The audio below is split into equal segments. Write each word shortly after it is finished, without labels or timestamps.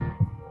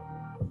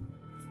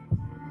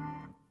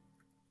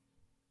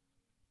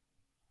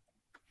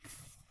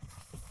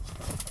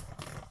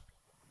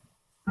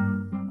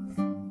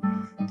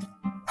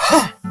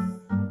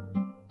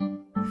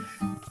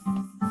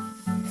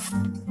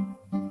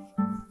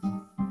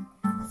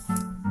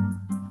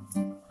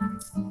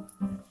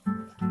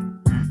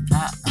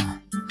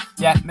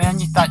Yeah, man,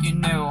 you thought you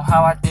knew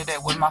how I did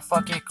it with my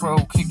fucking crew.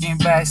 Kicking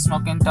back,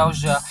 smoking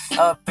Doja,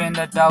 up in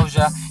the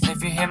Doja.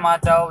 If you hit my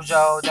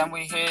dojo, then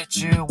we hit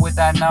you with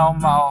that no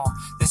mo.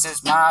 This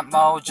is my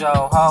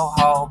mojo, ho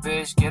ho,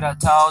 bitch, get a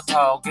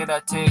toe, get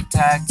a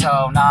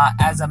tic-tac-toe. Nah,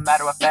 as a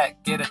matter of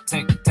fact, get a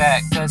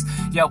tic-tac, cause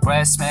your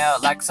breath smell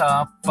like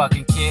some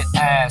fucking kid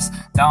ass.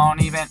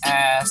 Don't even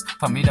ask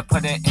for me to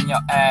put it in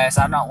your ass.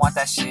 I don't want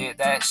that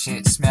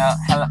shit smell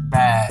hella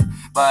bad.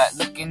 But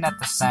looking at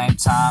the same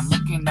time,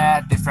 looking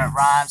at different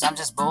rhymes, I'm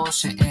just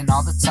bullshitting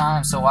all the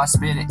time, so I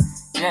spit it.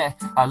 Yeah,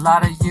 a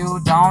lot of you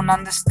don't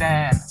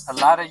understand. A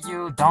lot of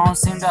you don't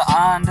seem to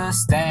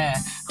understand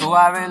who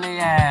I really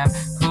am,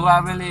 who I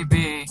really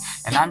be.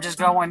 And I'm just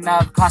growing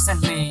up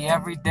constantly,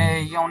 every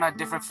day on a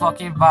different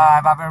fucking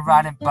vibe. I've been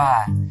riding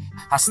by.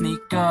 I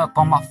sneak up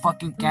on my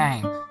fucking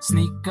game,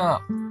 sneak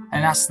up,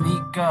 and I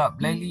sneak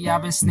up. Lately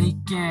I've been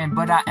sneaking,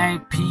 but I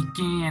ain't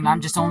peeking. I'm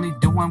just only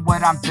doing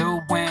what I'm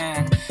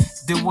doing.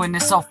 Doing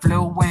it so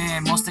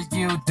fluent, most of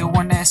you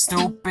doing it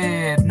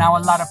stupid. Now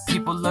a lot of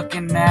people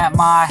looking at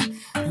my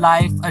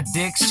life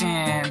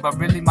addiction, but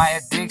really my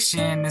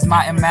addiction is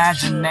my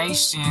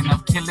imagination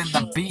of killing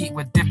the beat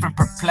with different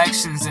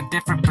perplexions and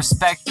different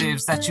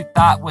perspectives that you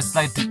thought was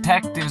like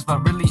detectives, but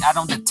really I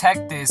don't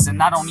detect this,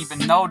 and I don't even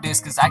know this,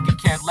 cause I could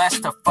care less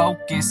to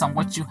focus on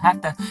what you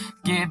have to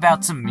give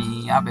out to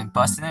me. I've been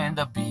busting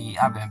the beat,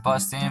 I've been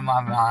busting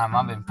my rhyme,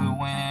 I've been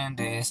doing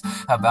this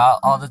about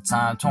all the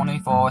time,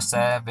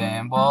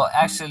 24/7. Well,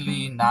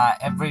 actually not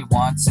every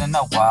once in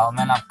a while,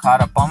 man. I'm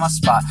caught up on my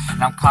spot,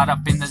 and I'm caught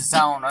up in the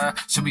zone, or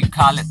should we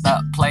call it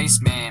the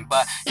placement?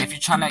 But if you're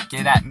tryna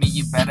get at me,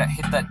 you better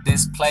hit the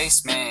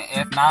displacement.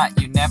 If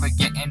not, you never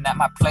getting at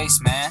my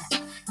place, man.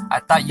 I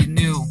thought you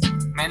knew,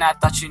 man, I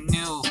thought you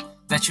knew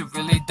that you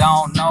really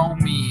don't know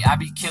me. I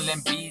be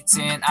killing beats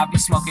and I be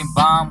smoking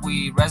bomb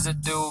weed,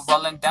 residue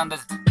rolling down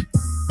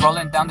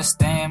the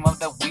stem of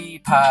the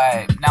weed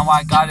pipe. Now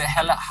I got it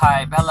hella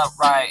hype, hella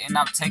right, and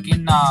I'm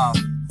taking off.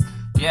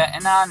 Yeah,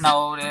 and I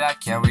know that I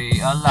carry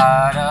a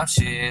lot of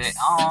shit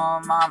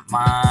on my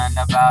mind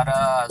about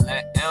a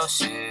little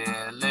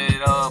shit,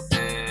 little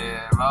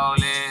bit. Roll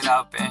it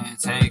up and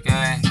take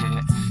a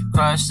hit.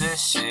 Crush this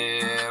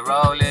shit,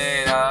 roll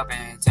it up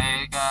and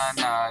take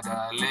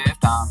another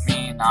lift. I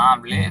mean,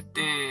 I'm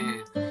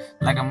lifted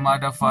like a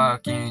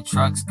motherfucking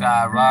truck,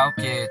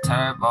 skyrocket,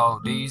 turbo,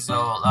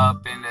 diesel,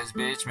 up in this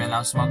bitch, man,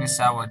 I'm smoking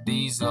sour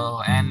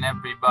diesel, and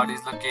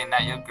everybody's looking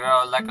at your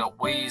girl like a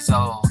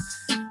weasel.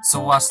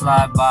 So I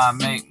slide by,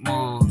 make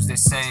moves, they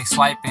say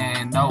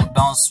swiping, no,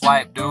 don't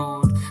swipe,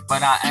 dude,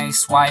 but I ain't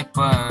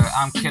swiper,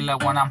 I'm killer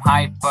when I'm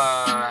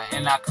hyper,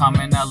 and I come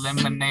and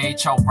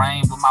eliminate your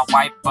rain with my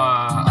wiper.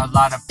 A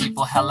lot of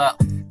people hella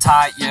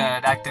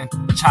tired, acting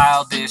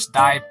childish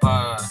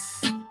diaper.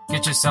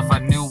 Get yourself a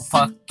new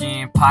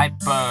fucking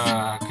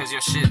piper, cause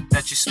your shit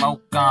that you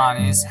smoke on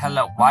is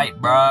hella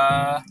white,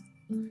 bruh.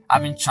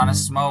 I've been tryna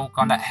smoke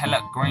on that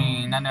hella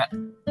green in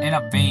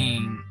a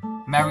bean.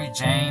 Mary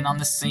Jane on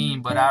the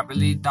scene, but I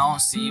really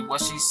don't see what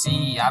she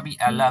see. I be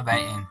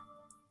elevating.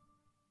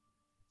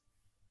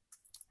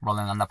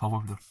 Rolling on that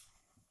purple.